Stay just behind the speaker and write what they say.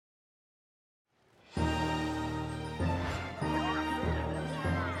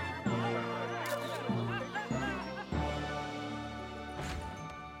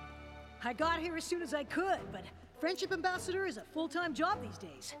I got here as soon as I could, but Friendship Ambassador is a full-time job these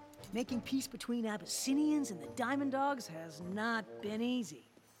days. Making peace between Abyssinians and the Diamond Dogs has not been easy.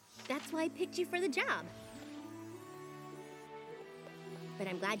 That's why I picked you for the job. But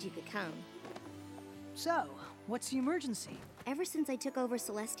I'm glad you could come. So, what's the emergency? Ever since I took over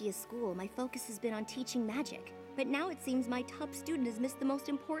Celestia's school, my focus has been on teaching magic. But now it seems my top student has missed the most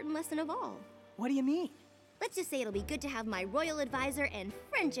important lesson of all. What do you mean? Let's just say it'll be good to have my royal advisor and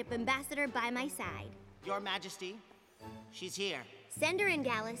friendship ambassador by my side. Your Majesty, she's here. Send her in,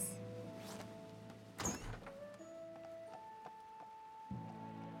 Gallus.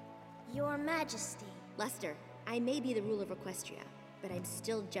 Your Majesty. Luster, I may be the ruler of Equestria, but I'm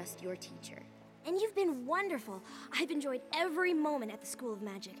still just your teacher. And you've been wonderful. I've enjoyed every moment at the School of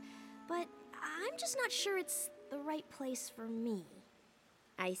Magic. But I'm just not sure it's the right place for me.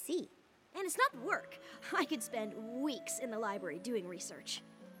 I see. And it's not work. I could spend weeks in the library doing research.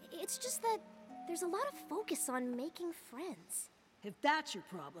 It's just that there's a lot of focus on making friends. If that's your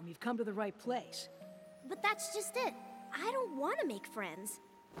problem, you've come to the right place. But that's just it. I don't want to make friends.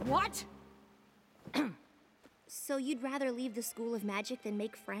 What? So you'd rather leave the School of Magic than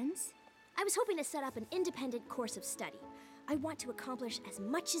make friends? I was hoping to set up an independent course of study. I want to accomplish as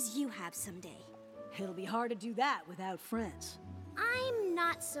much as you have someday. It'll be hard to do that without friends. I'm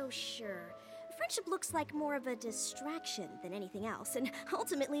not so sure. Friendship looks like more of a distraction than anything else, and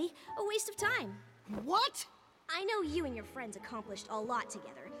ultimately, a waste of time. What? I know you and your friends accomplished a lot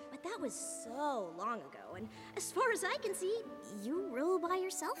together, but that was so long ago, and as far as I can see, you rule by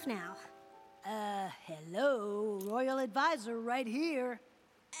yourself now. Hello, Royal Advisor right here.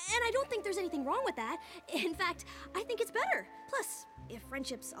 And I don't think there's anything wrong with that. In fact, I think it's better. Plus, if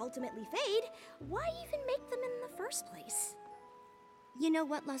friendships ultimately fade, why even make them in the first place? You know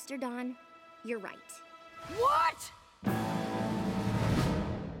what, Luster Dawn? You're right. What?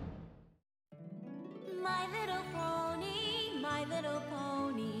 My little pony, my little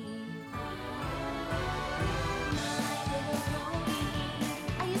pony. My little pony.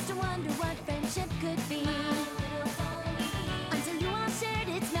 I used to wonder what friendship could be. Until you all shared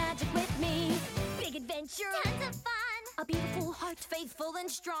its magic with me. Big adventure, tons of fun. A beautiful heart, faithful and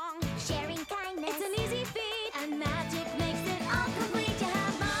strong. Sharing kindness, it's an easy feat. And magic makes it all complete. You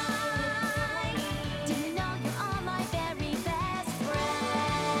have mine. Do you know you're all my very best friends?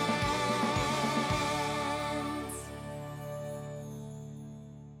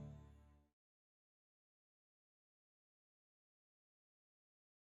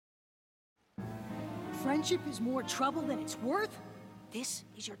 Friendship is more trouble than it's worth? This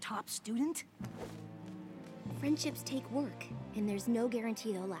is your top student? Friendships take work, and there's no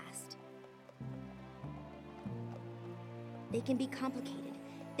guarantee they'll last. They can be complicated,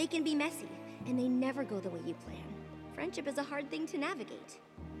 they can be messy, and they never go the way you plan. Friendship is a hard thing to navigate.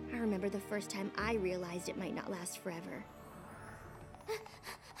 I remember the first time I realized it might not last forever.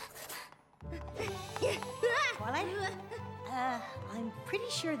 Twilight? I'm pretty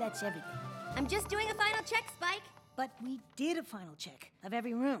sure that's everything. I'm just doing a final check, Spike. But we did a final check of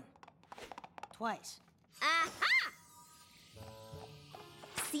every room. Twice. Aha!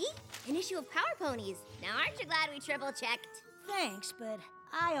 See? An issue of Power Ponies. Now aren't you glad we triple-checked? Thanks, but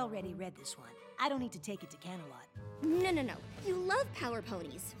I already read this one. I don't need to take it to Camelot. No. You love Power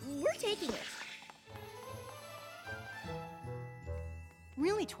Ponies. We're taking it.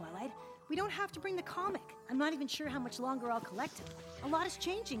 Really, Twilight? We don't have to bring the comic. I'm not even sure how much longer I'll collect it. A lot is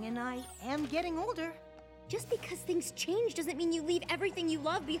changing, and I am getting older. Just because things change doesn't mean you leave everything you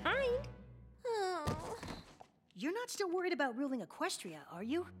love behind. Oh. You're not still worried about ruling Equestria, are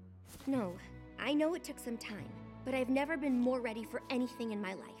you? No, I know it took some time, but I've never been more ready for anything in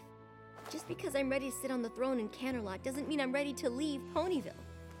my life. Just because I'm ready to sit on the throne in Canterlot doesn't mean I'm ready to leave Ponyville.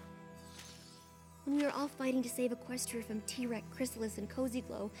 When we were all fighting to save Equestria from T-Rex, Chrysalis, and Cozy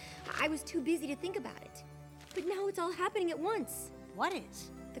Glow, I was too busy to think about it. But now it's all happening at once. What is?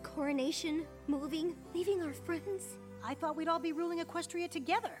 The coronation, moving, leaving our friends. I thought we'd all be ruling Equestria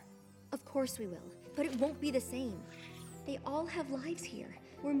together. Of course we will, but it won't be the same. They all have lives here.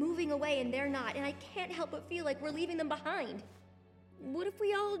 We're moving away and they're not, and I can't help but feel like we're leaving them behind. What if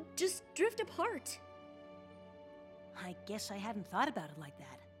we all just drift apart? I guess I hadn't thought about it like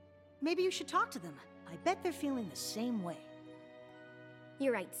that. Maybe you should talk to them. I bet they're feeling the same way.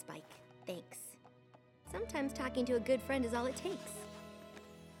 You're right, Spike. Thanks. Sometimes talking to a good friend is all it takes.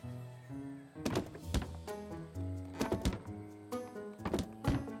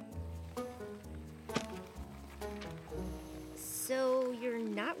 So, you're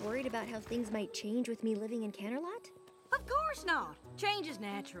not worried about how things might change with me living in Canterlot? Of course not. Change is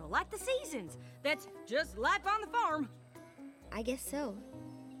natural, like the seasons. That's just life on the farm. I guess so.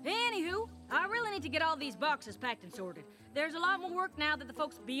 Anywho, I really need to get all these boxes packed and sorted. There's a lot more work now that the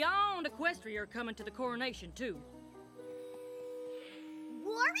folks beyond Equestria are coming to the coronation, too.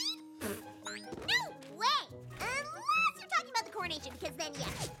 Worried? No way! Unless you're talking about the coronation, because then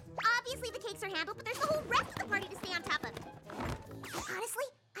yes. Obviously the cakes are handled, but there's the whole rest of the party to stay on top of. Honestly,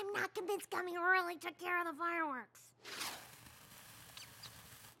 I'm not convinced Gummy really took care of the fireworks.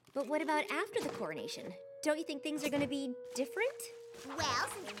 But what about after the coronation? Don't you think things are gonna be different? Well,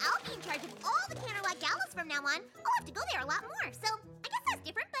 since I'll be in charge of all the Canterlot galas from now on, I'll have to go there a lot more. So I guess that's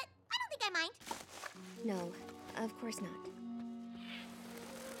different, but I don't think I mind. No, of course not.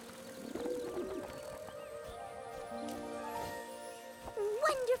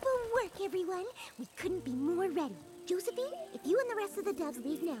 Wonderful work, everyone. We couldn't be more ready. Josephine, if you and the rest of the doves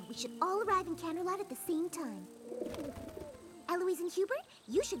leave now, we should all arrive in Canterlot at the same time. Eloise and Hubert,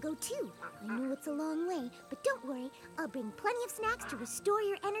 you should go too. I know it's a long way, but don't worry. I'll bring plenty of snacks to restore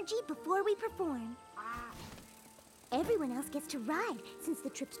your energy before we perform. Everyone else gets to ride, since the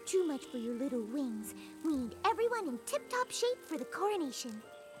trip's too much for your little wings. We need everyone in tip-top shape for the coronation.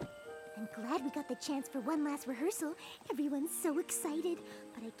 I'm glad we got the chance for one last rehearsal. Everyone's so excited.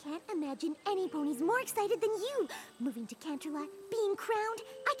 But I can't imagine any ponies more excited than you. Moving to Canterlot, being crowned,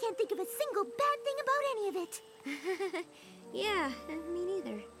 I can't think of a single bad thing about any of it. Yeah, me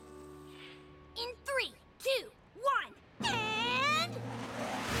neither. In 3, 2, 1, and...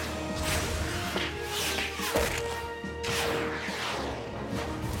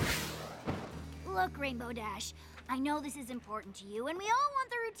 Look, Rainbow Dash, I know this is important to you, and we all want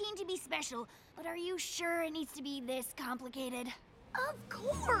the routine to be special, but are you sure it needs to be this complicated? Of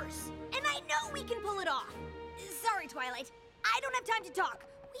course! And I know we can pull it off. Sorry, Twilight. I don't have time to talk.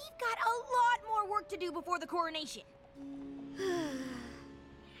 We've got a lot more work to do before the coronation.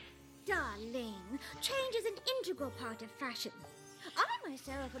 Darling, change is an integral part of fashion. I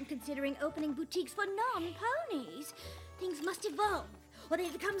myself am considering opening boutiques for non-ponies. Things must evolve, or they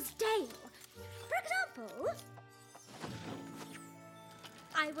become stale. For example,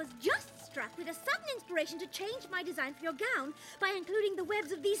 I was just struck with a sudden inspiration to change my design for your gown by including the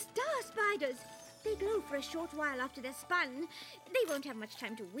webs of these star spiders. They glow for a short while after they're spun. They won't have much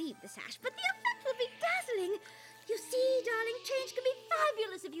time to weave the sash, but the effect will be dazzling. You see, darling, change can be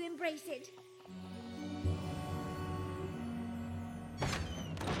fabulous if you embrace it.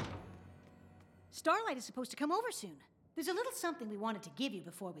 Starlight is supposed to come over soon. There's a little something we wanted to give you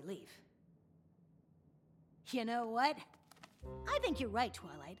before we leave. You know what? I think you're right,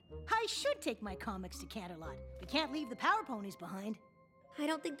 Twilight. I should take my comics to Canterlot. We can't leave the Power Ponies behind. I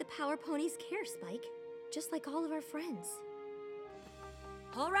don't think the Power Ponies care, Spike. Just like all of our friends.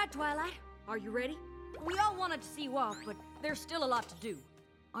 All right, Twilight. Are you ready? We all wanted to see you off, but there's still a lot to do.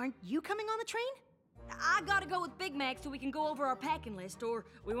 Aren't you coming on the train? I gotta go with Big Mac so we can go over our packing list, or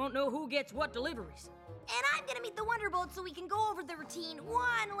we won't know who gets what deliveries. And I'm gonna meet the Wonderbolt so we can go over the routine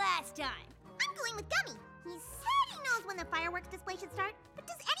one last time. I'm going with Gummy. He said he knows when the fireworks display should start, but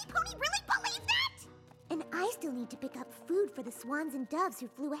does any pony really believe that? And I still need to pick up food for the swans and doves who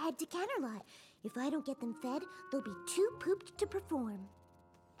flew ahead to Canterlot. If I don't get them fed, they'll be too pooped to perform.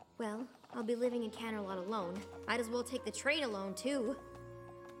 Well, I'll be living in Canterlot alone. Might as well take the train alone, too.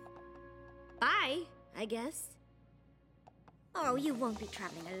 Bye, I guess. Oh, you won't be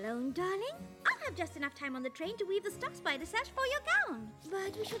traveling alone, darling. I'll have just enough time on the train to weave the star spider sash for your gown.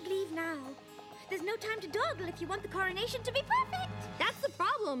 But you should leave now. There's no time to dawdle if you want the coronation to be perfect. That's the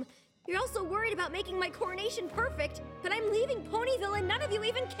problem. You're all so worried about making my coronation perfect, but I'm leaving Ponyville and none of you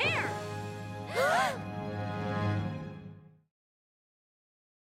even care.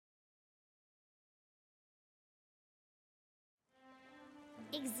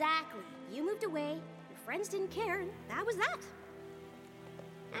 Exactly. You moved away, your friends didn't care, and that was that.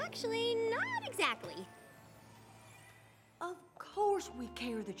 Actually, not exactly. Of course we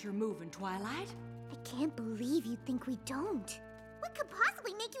care that you're moving, Twilight. I can't believe you think we don't. What could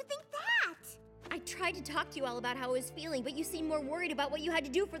possibly make you think that? I tried to talk to you all about how I was feeling, but you seemed more worried about what you had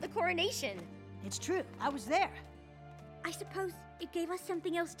to do for the coronation. It's true. I was there. I suppose it gave us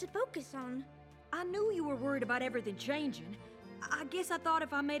something else to focus on. I knew you were worried about everything changing. I guess I thought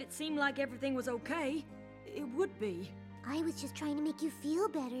if I made it seem like everything was okay, it would be. I was just trying to make you feel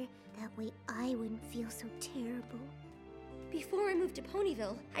better. That way I wouldn't feel so terrible. Before I moved to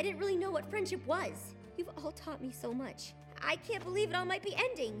Ponyville, I didn't really know what friendship was. You've all taught me so much. I can't believe it all might be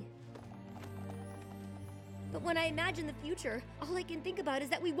ending. But when I imagine the future, all I can think about is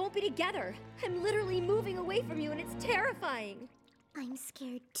that we won't be together. I'm literally moving away from you, and it's terrifying. I'm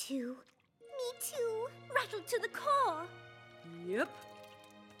scared too. Me too. Rattled to the core. Yep.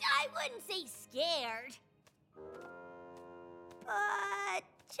 I wouldn't say scared. But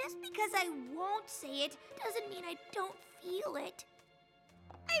Just because I won't say it doesn't mean I don't feel it.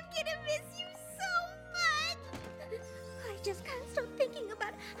 I'm gonna miss you so much! I just can't stop thinking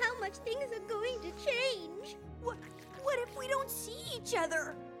about how much things are going to change. What if we don't see each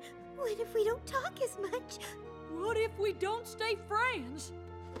other? What if we don't talk as much? What if we don't stay friends?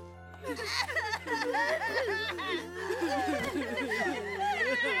 I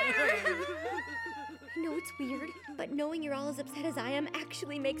know it's weird, but knowing you're all as upset as I am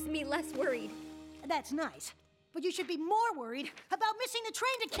actually makes me less worried. That's nice. But you should be more worried about missing the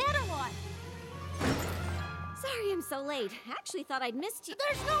train to Canterlot. Sorry I'm so late. Actually thought I'd missed you.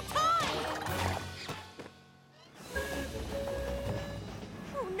 There's no time!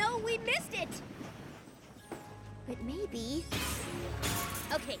 Oh no, we missed it! But maybe...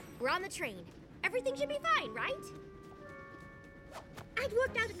 Okay, we're on the train. Everything should be fine, right? I'd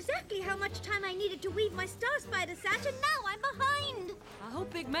worked out exactly how much time I needed to weave my star spider sash, and now I'm behind. I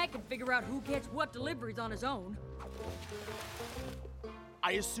hope Big Mac can figure out who gets what deliveries on his own.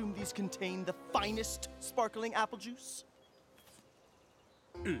 I assume these contain the finest sparkling apple juice?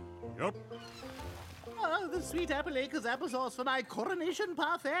 Yup. Oh, the sweet apple acres applesauce for my coronation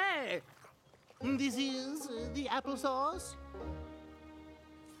parfait. This is the applesauce?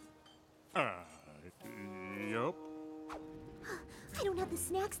 Yup. I don't have the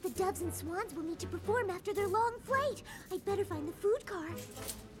snacks the doves and swans will need to perform after their long flight. I'd better find the food car.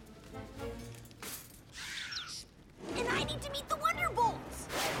 And I need to meet the Wonderbolts!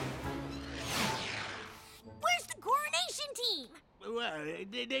 Where's the coronation team? Well,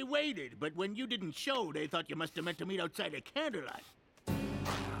 they waited, but when you didn't show, they thought you must have meant to meet outside of Canterlot.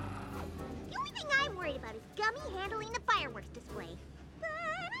 The only thing I'm worried about is Gummy handling the fireworks display. But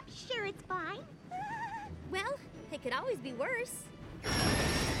I'm sure it's fine. Well, it could always be worse.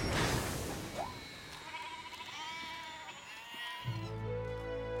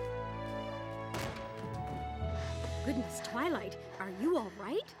 Goodness, Twilight, are you all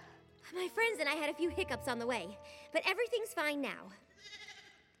right? My friends and I had a few hiccups on the way, but everything's fine now.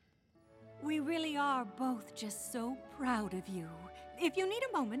 We really are both just so proud of you. If you need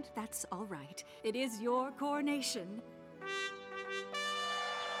a moment, that's all right. It is your coronation.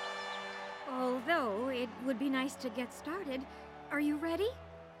 Although it would be nice to get started. Are you ready?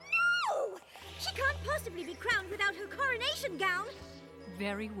 No! She can't possibly be crowned without her coronation gown.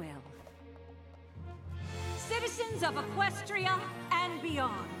 Very well. Citizens of Equestria and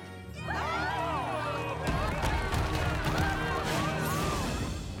beyond.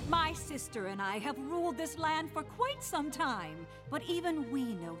 My sister and I have ruled this land for quite some time, but even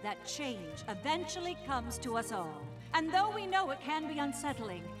we know that change eventually comes to us all. And though we know it can be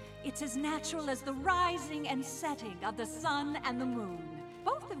unsettling, it's as natural as the rising and setting of the sun and the moon,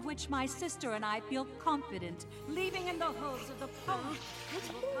 both of which my sister and I feel confident leaving in the hooves of the post.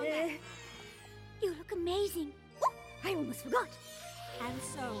 You look amazing. Oh, I almost forgot. And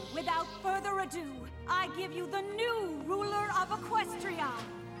so, without further ado, I give you the new ruler of Equestria,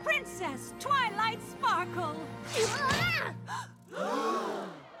 Princess Twilight Sparkle.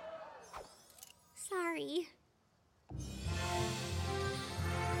 Sorry.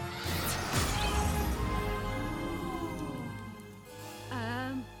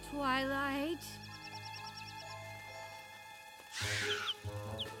 Twilight?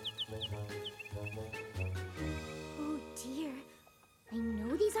 Oh dear. I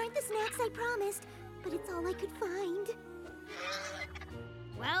know these aren't the snacks I promised, but it's all I could find.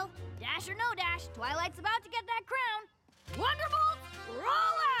 Well, dash or no dash, Twilight's about to get that crown. Wonderbolts,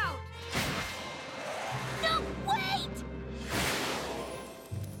 roll out! No, wait!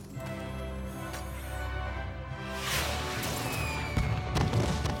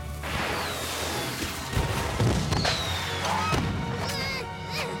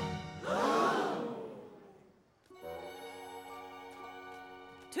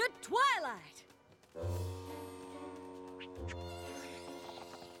 To Twilight!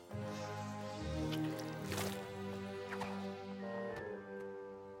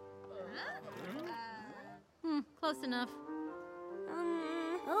 Close enough.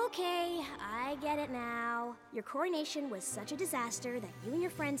 Okay, I get it now. Your coronation was such a disaster that you and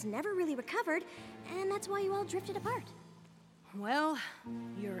your friends never really recovered, and that's why you all drifted apart. Well,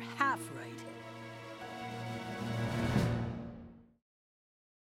 you're half right.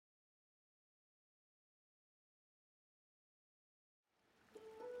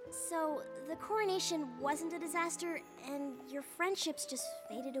 So, the coronation wasn't a disaster, and your friendships just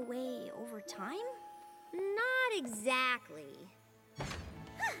faded away over time? Not exactly.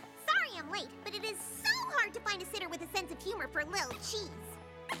 Sorry I'm late, but it is so hard to find a sitter with a sense of humor for little cheese.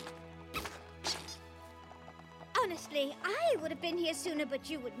 Oh Honestly, I would have been here sooner, but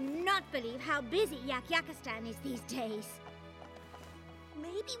you would not believe how busy Yak-Yakistan is these days.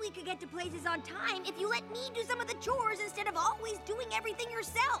 Maybe we could get to places on time if you let me do some of the chores instead of always doing everything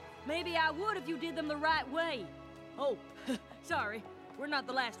yourself. Maybe I would if you did them the right way. Oh, sorry. We're not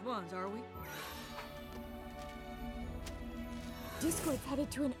the last ones, are we? Discord's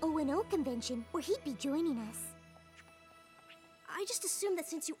headed to an O&O convention where he'd be joining us. I just assumed that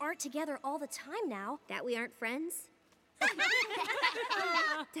since you aren't together all the time now, that we aren't friends.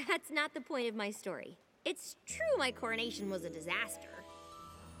 That's not the point of my story. It's true my coronation was a disaster.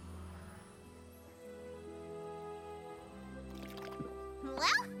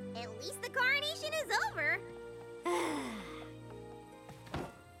 Well, at least the coronation is over.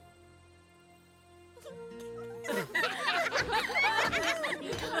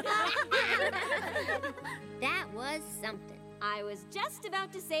 That was something. I was just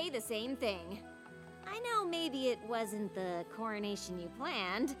about to say the same thing. I know maybe it wasn't the coronation you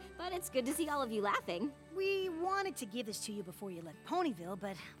planned, but it's good to see all of you laughing. We wanted to give this to you before you left Ponyville,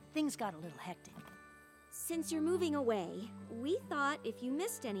 but things got a little hectic. Since you're moving away, we thought if you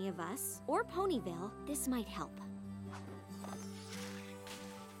missed any of us, or Ponyville, this might help.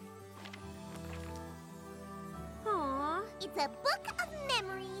 Aww. It's a book of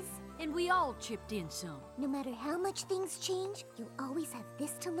memories. And we all chipped in some. No matter how much things change, you'll always have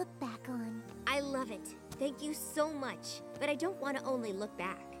this to look back on. I love it. Thank you so much. But I don't want to only look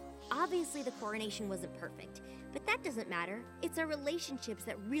back. Obviously, the coronation wasn't perfect, but that doesn't matter. It's our relationships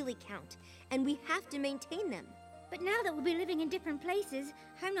that really count, and we have to maintain them. But now that we'll be living in different places,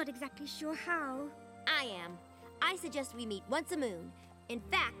 I'm not exactly sure how. I am. I suggest we meet once a moon. In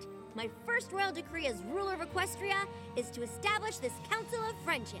fact, my first royal decree as ruler of Equestria is to establish this Council of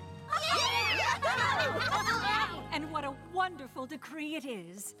Friendship. And what a wonderful decree it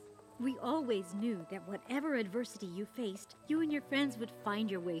is. We always knew that whatever adversity you faced, you and your friends would find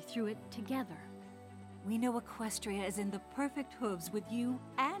your way through it together. We know Equestria is in the perfect hooves with you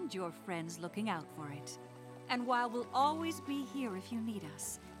and your friends looking out for it. And while we'll always be here if you need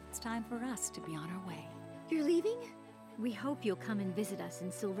us, it's time for us to be on our way. You're leaving? We hope you'll come and visit us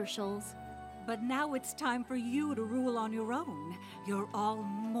in Silver Shoals. But now it's time for you to rule on your own. You're all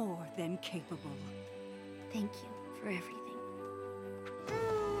more than capable. Thank you for everything.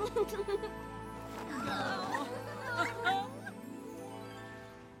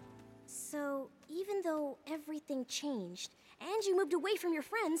 So, even though everything changed, and you moved away from your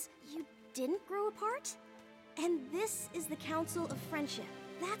friends, you didn't grow apart? And this is the Council of Friendship.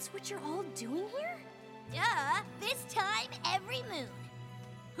 That's what you're all doing here? Duh, this time every moon.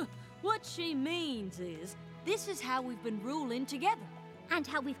 What she means is, this is how we've been ruling together. And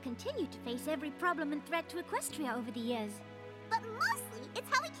how we've continued to face every problem and threat to Equestria over the years. But mostly, it's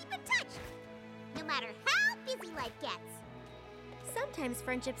how we keep in touch. No matter how busy life gets. Sometimes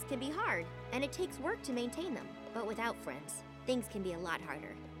friendships can be hard, and it takes work to maintain them. But without friends, things can be a lot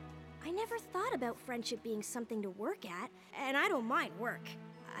harder. I never thought about friendship being something to work at, and I don't mind work.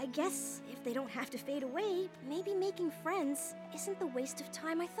 I guess if they don't have to fade away, maybe making friends isn't the waste of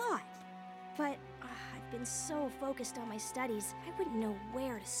time I thought. But I've been so focused on my studies, I wouldn't know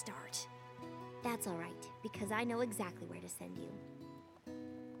where to start. That's all right, because I know exactly where to send you.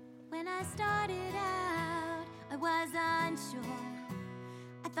 When I started out, I was unsure.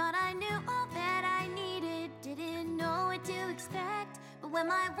 I thought I knew all that I needed, didn't know what to expect. But when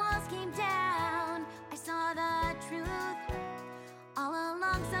my walls came down, I saw the truth. All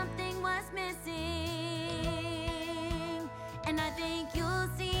along something was missing, and I think you'll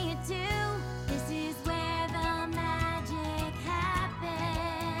see it too. This is where the magic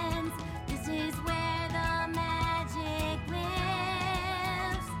happens. This is where the magic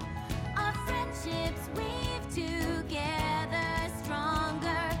lives. Our friendships weave together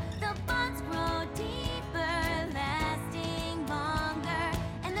stronger. The bonds grow deeper, lasting longer.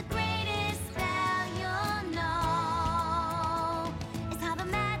 And the greatest spell you'll know is how the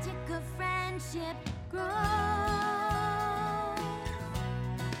magic of friendship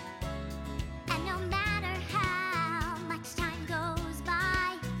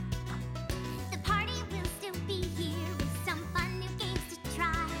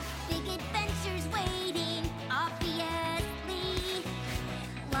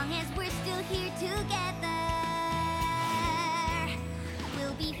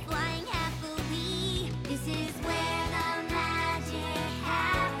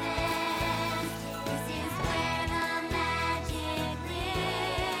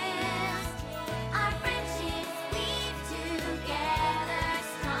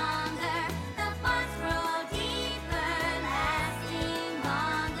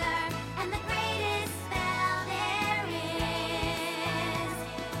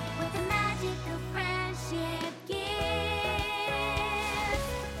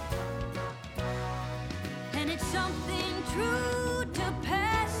something true to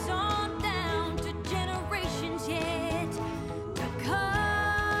pass on down to generations yet to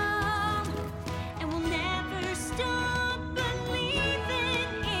come. And we'll never stop believing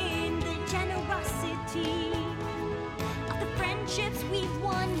in the generosity of the friendships we've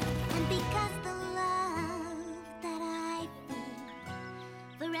won. And because the love that I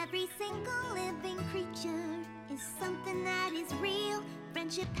feel for every single living creature is something that is real,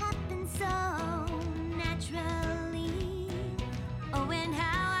 friendship happens so naturally.